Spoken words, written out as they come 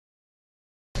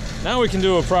Now we can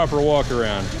do a proper walk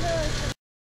around.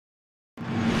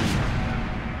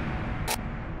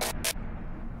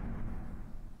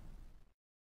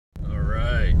 All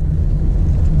right.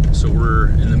 So we're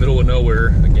in the middle of nowhere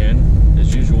again,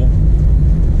 as usual.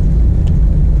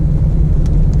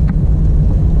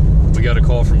 We got a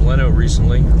call from Leno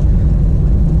recently,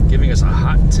 giving us a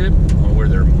hot tip on where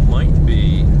there might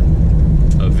be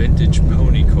a vintage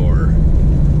pony car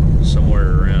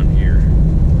somewhere around here.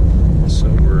 So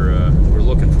we're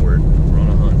looking for it. We're on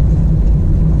a hunt.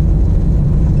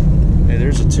 Hey,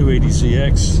 there's a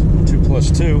 280ZX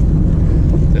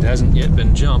 2+2 that hasn't yet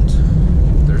been jumped.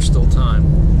 There's still time.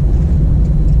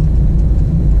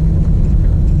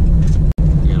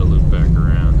 You gotta loop back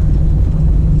around.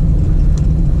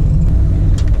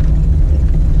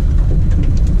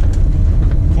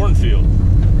 Cornfield.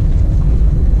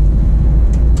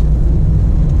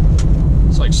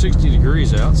 It's like 60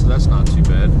 degrees out, so that's not too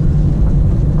bad.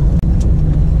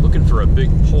 Looking for a big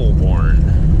pole barn.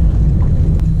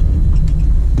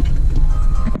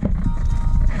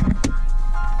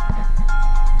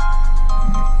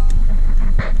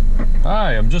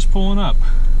 Hi, I'm just pulling up.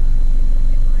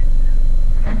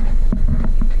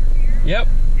 Yep,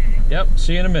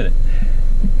 see you in a minute.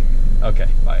 Okay,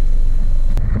 bye.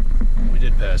 We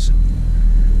did pass it.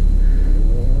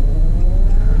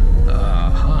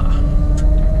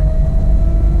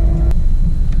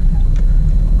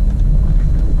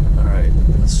 Alright,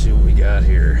 let's see what we got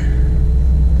here.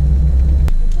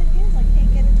 The thing is, I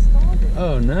can't get it started.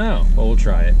 Oh no, well we'll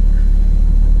try it.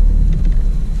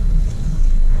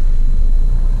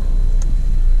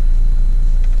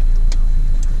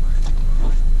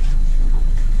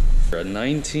 A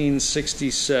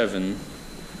 1967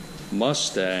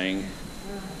 Mustang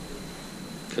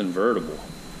Convertible.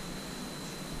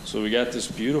 So we got this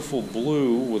beautiful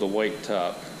blue with a white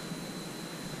top.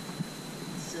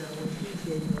 So what he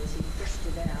did was he pushed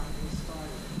it out and started.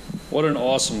 What an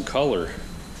awesome color.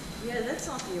 Yeah, that's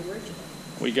not the original.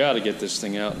 We got to get this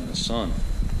thing out in the sun.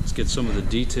 Let's get some of the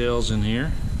details in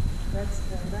here. That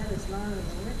is not an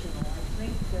original. I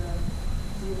think the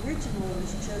original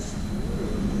was just blue.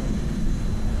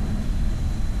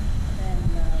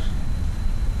 And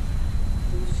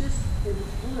it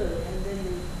was blue. And then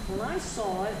when I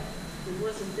saw it, it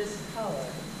wasn't this color.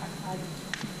 I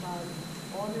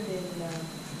ordered it in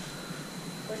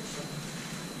Friction.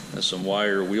 There's some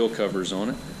wire wheel covers on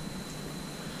it.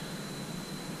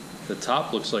 The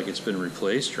top looks like it's been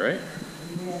replaced, right?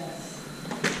 Yes.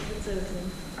 It's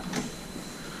open.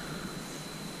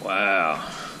 Wow.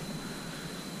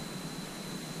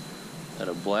 Got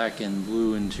a black and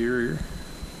blue interior.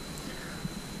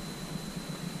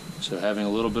 So having a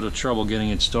little bit of trouble getting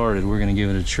it started, we're going to give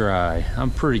it a try.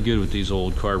 I'm pretty good with these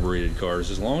old carbureted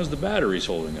cars. As long as the battery's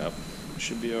holding up, it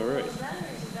should be all right. Well, the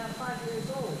battery's about 5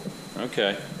 years old.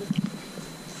 Okay.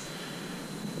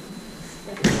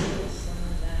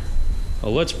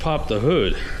 Well, let's pop the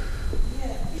hood.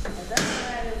 Yeah, that's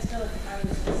why it's going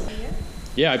to see it.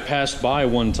 Yeah, I passed by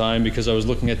one time because I was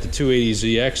looking at the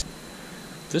 280ZX.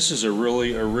 This is a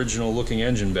really original looking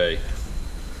engine bay.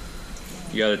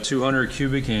 You got a 200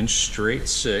 cubic inch straight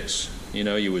 6. You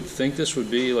know, you would think this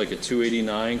would be like a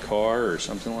 289 car or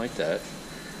something like that.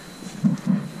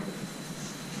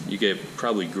 You get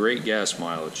probably great gas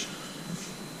mileage.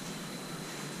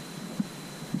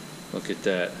 Look at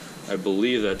that. I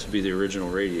believe that to be the original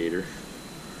radiator.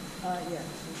 Yeah, it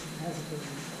has a big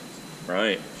one.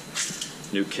 Right.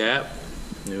 New cap,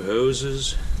 new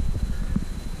hoses.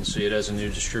 You see it has a new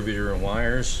distributor and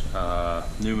wires.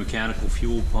 New mechanical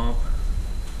fuel pump.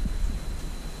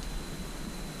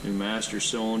 New master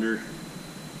cylinder.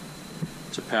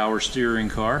 It's a power steering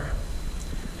car.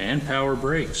 And power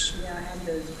brakes. Yeah, I had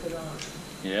those put on.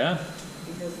 Yeah?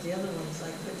 Because the other ones I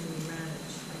couldn't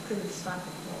manage. I couldn't stop a car.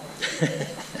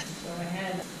 So I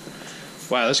had...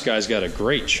 Wow, this guy's got a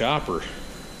great chopper.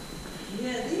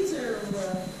 Yeah, these are...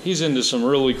 He's into some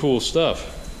really cool stuff.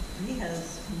 He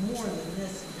has more than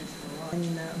this in his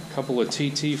garage. A couple of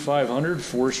TT500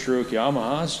 4-stroke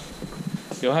Yamahas.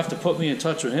 You'll have to put me in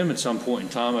touch with him at some point in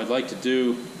time. I'd like to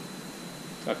do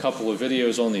a couple of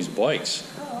videos on these bikes.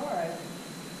 Oh, all right.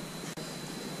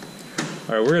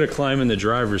 All right, we're going to climb in the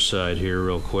driver's side here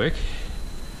real quick.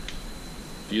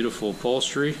 Beautiful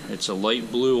upholstery. It's a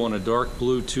light blue on a dark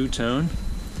blue two-tone.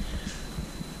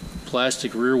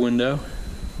 Plastic rear window.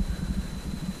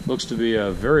 Looks to be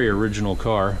a very original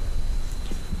car.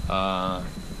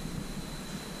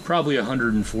 Probably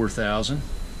 104,000.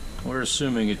 We're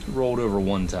assuming it rolled over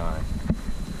one time.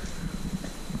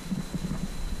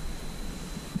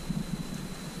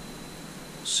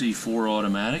 C4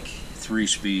 automatic,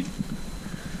 3-speed.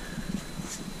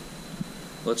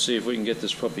 Let's see if we can get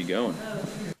this puppy going.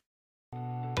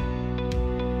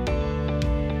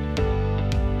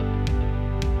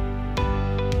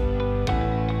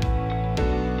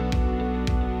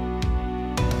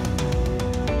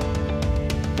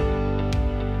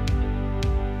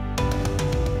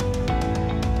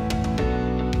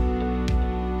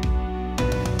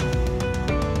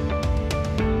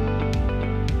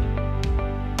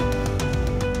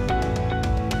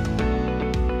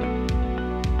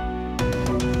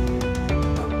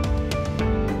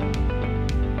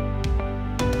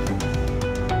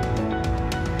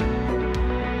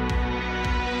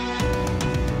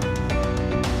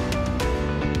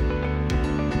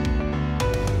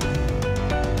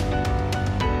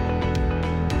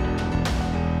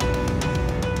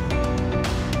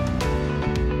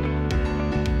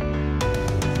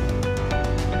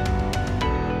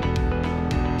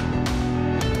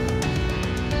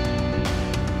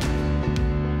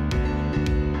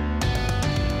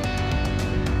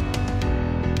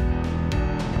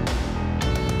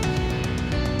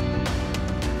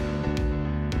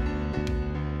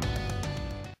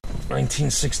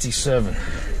 $1967.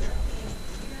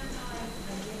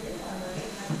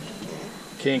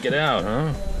 Can't get out,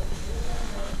 huh?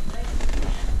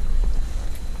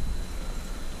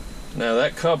 Now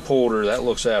that cup holder, that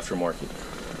looks aftermarket.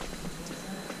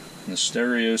 And the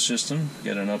stereo system,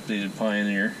 got an updated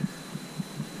Pioneer.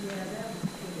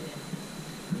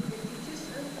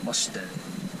 Mustang.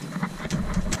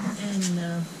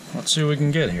 And let's see what we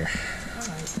can get here.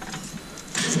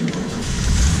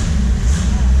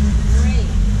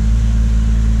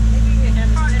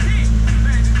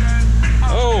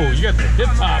 all right. Oh, you got the hip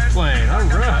hop playing. All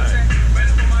right.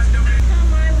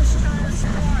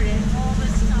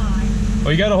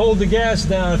 Well, you got to hold the gas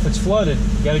down if it's flooded.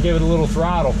 You got to give it a little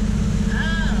throttle.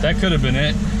 Oh. That could have been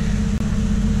it.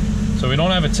 So we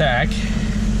don't have a tack.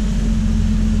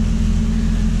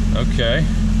 Okay.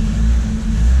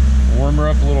 Warm her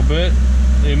up a little bit.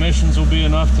 The emissions will be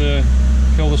enough to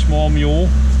kill the small mule.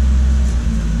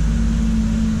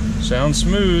 Sounds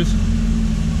smooth.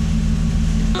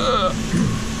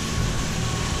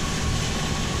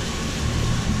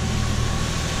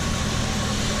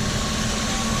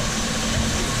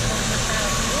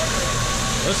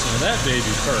 Listen to that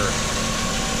baby purr.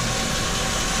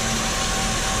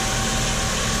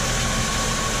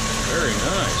 Very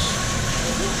nice.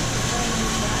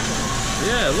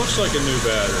 Yeah, it looks like a new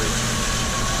battery.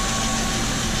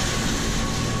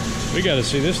 We got to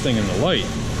see this thing in the light.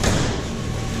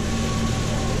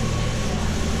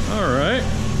 All right.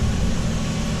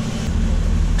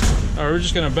 All right, we're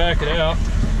just going to back it out.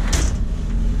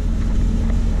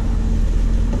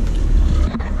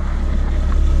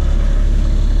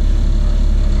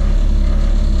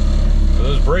 So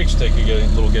those brakes take a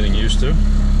little getting used to.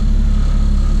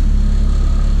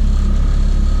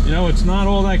 You know, it's not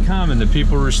all that common that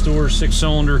people restore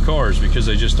 6-cylinder cars because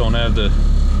they just don't have the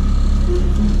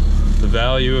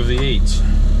value of the 8s.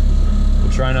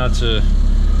 We'll try not to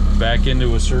back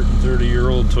into a certain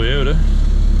 30-year-old Toyota.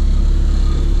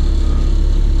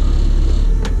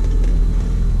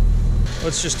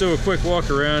 Let's just do a quick walk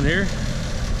around here.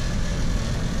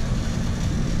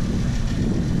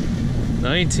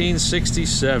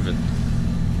 1967.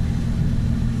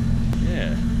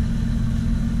 Yeah.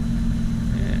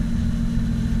 Yeah.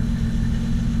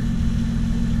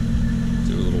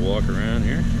 Do a little walk around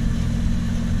here.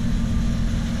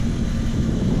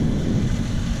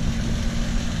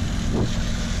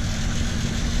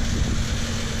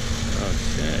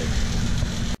 Okay.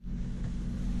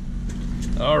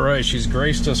 All right, she's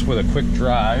graced us with a quick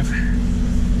drive.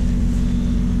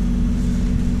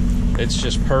 It's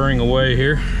just purring away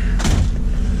here.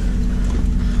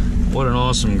 What an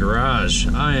awesome garage.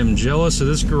 I am jealous of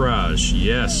this garage,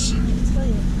 yes. I tell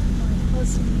you,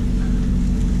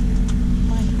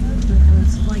 my husband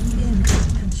was like in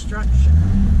construction.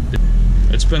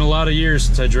 It's been a lot of years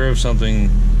since I drove something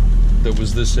that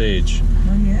was this age.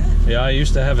 Oh yeah? Yeah, I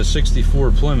used to have a 64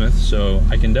 Plymouth, so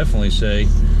I can definitely say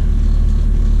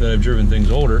that I've driven things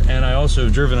older. And I also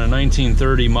have driven a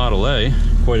 1930 Model A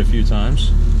quite a few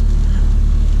times.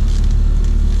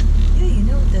 Yeah, you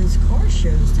know what those car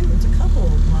shows too. It's a couple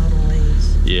of Model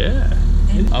A's. Yeah.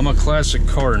 And I'm a classic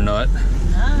car nut,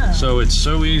 so it's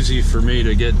so easy for me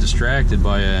to get distracted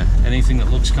by anything that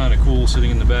looks kind of cool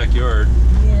sitting in the backyard.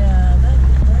 Yeah, that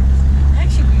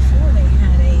actually before they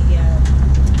had a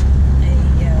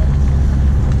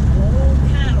old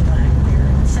Cadillac there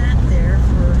and sat there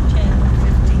for 10 or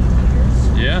 15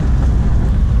 years. Yeah?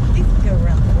 You can go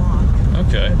around the block.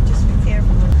 Okay. But just be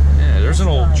careful. Yeah, there's an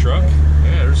old truck.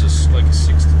 Yeah, there's like a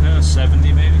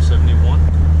 70 maybe, 71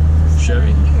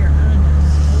 Chevy.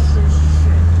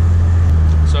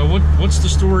 What's the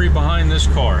story behind this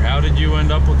car? How did you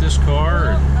end up with this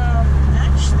car? Well,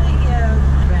 actually,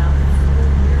 about 4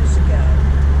 years ago,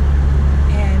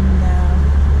 and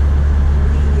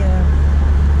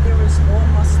there was all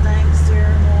Mustangs there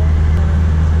and all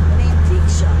an antique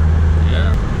shop.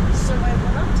 Yeah. So I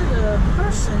went up to the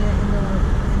person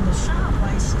in the shop.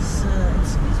 I says,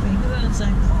 "Excuse me, who owns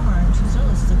that car?" And she says, "Oh,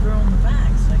 it's the girl in the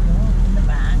back." So I go up in the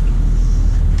back,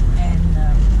 and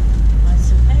I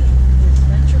said, "Hey, is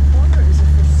that your car? Is it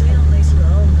for sale?" And they said,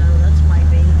 "Oh no, that's my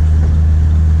baby."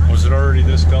 Was it already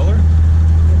this color?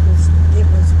 It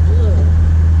was blue.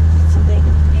 So they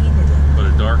painted it. But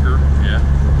a darker, yeah.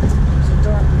 It was a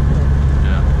darker blue.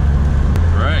 Yeah.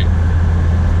 Right.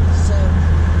 So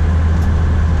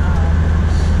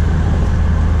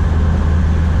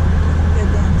go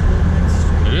down to the next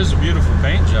street. It is a beautiful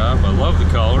paint job. I love the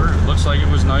color. It looks like it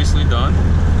was nicely done.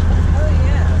 Oh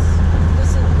yes.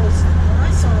 Because it was, when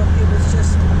I saw it, it was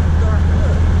just dark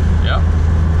blue. Yep.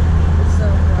 So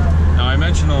Now I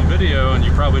mentioned on video, and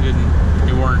you probably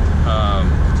you weren't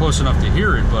close enough to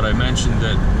hear it, but I mentioned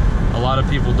that a lot of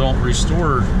people don't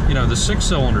restore, the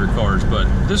 6-cylinder cars, but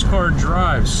this car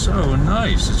drives so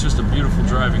nice. It's just a beautiful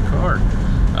driving car.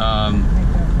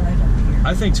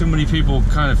 I think too many people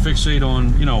kind of fixate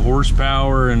on,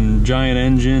 horsepower and giant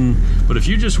engine, but if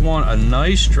you just want a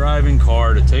nice driving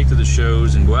car to take to the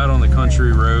shows and go out on the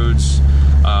country roads,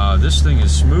 this thing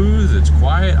is smooth, it's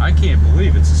quiet. I can't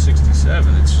believe it's a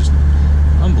 67. It's just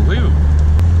unbelievable.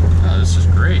 Oh, this is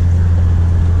great.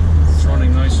 It's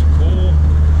running nice and cool.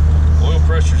 Oil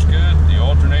pressure's good. The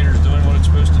alternator's doing what it's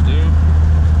supposed to do.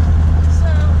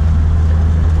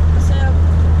 So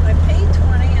I paid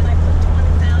 20 and I put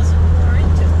 20,000 more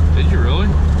into it. Did you really?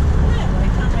 Yeah, by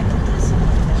the time I did this.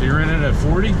 So you're in it at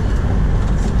 40?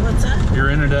 What's that? You're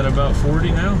in it at about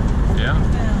 40 now? Yeah.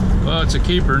 Yeah. Well, it's a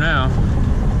keeper now.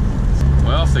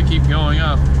 Well, if they keep going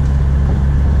up,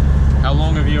 how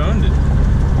long have you owned it?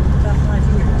 About 5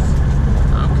 years.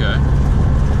 Okay.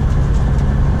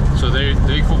 So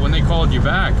when they called you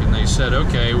back and they said,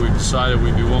 okay, we've decided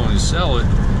we'd be willing to sell it,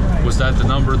 Right. was that the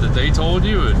number that they told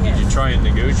you? And Yes. did you try and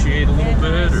negotiate a little And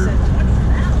bit? I Or said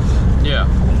 20,000. yeah.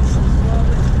 He says, well,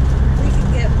 we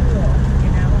can get more,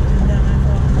 And then I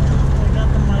thought, I got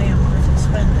the money, I'm going to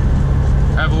spend it.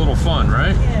 Have a little fun,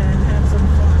 right? Yeah, and have some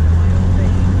fun in my own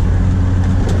behavior.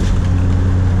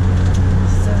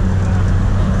 So,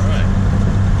 All right.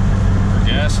 We're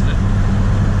gassing it.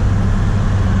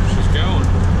 She's going.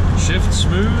 Shift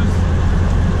smooth.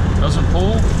 Doesn't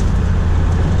pull.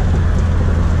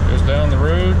 Goes down the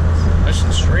road. Nice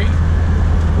and straight.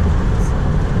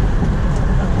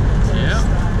 Yeah.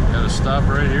 Got to stop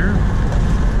right here.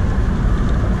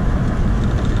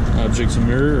 Objects in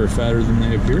mirror are fatter than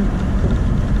they appear.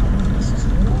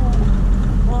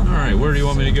 Well, All right, where do you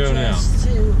want me to go now?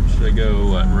 to, Should I go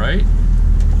what, right?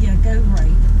 yeah, go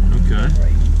right. Okay. Go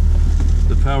right.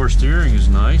 The power steering is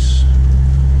nice.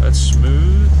 That's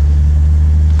smooth.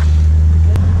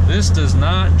 This does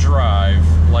not drive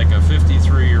like a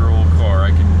 53-year-old car. I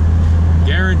can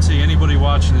guarantee anybody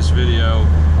watching this video,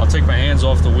 I'll take my hands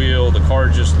off the wheel. The car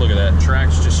just, look at that,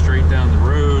 tracks just straight down the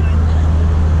road.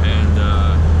 And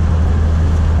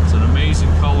it's an amazing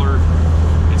color.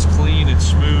 It's clean, it's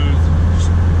smooth. Just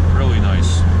really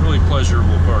nice, really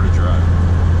pleasurable car to drive.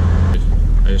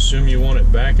 I assume you want it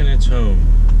back in its home.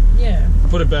 Yeah.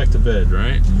 Put it back to bed,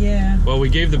 right? Yeah. Well, we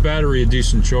gave the battery a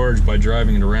decent charge by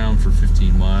driving it around for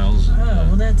 15 miles. Oh,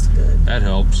 well, that's good. That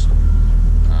helps.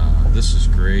 This is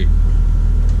great.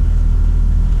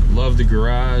 Love the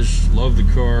garage, love the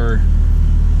car.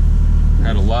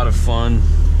 Had a lot of fun.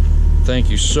 Thank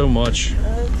you so much.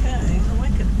 Okay. Oh, I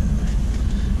could do that.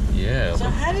 Yeah. So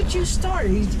how did you start?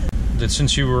 That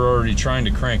since you were already trying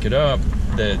to crank it up,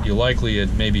 that you likely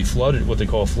had maybe flooded, what they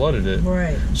call flooded it.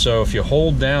 Right. So if you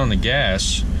hold down the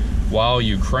gas while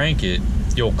you crank it,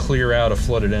 you'll clear out a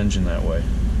flooded engine that way.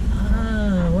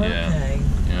 Oh, okay.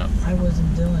 Yeah. I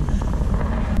wasn't doing that.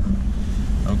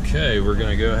 Okay, we're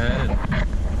gonna go ahead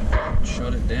and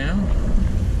shut it down.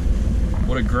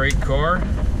 What a great car,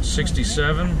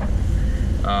 67.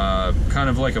 Kind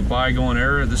of like a bygone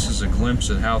era. This is a glimpse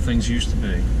at how things used to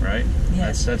be, right?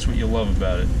 Yes. That's what you love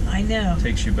about it. I know.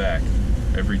 Takes you back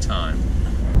every time.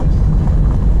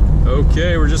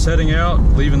 Okay, we're just heading out,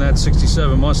 leaving that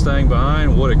 67 Mustang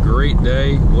behind. What a great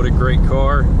day, what a great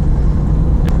car.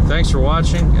 Thanks for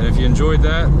watching, and if you enjoyed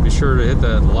that, be sure to hit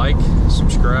that like,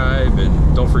 subscribe,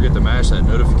 and don't forget to mash that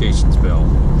notifications bell.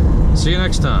 See you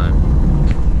next time.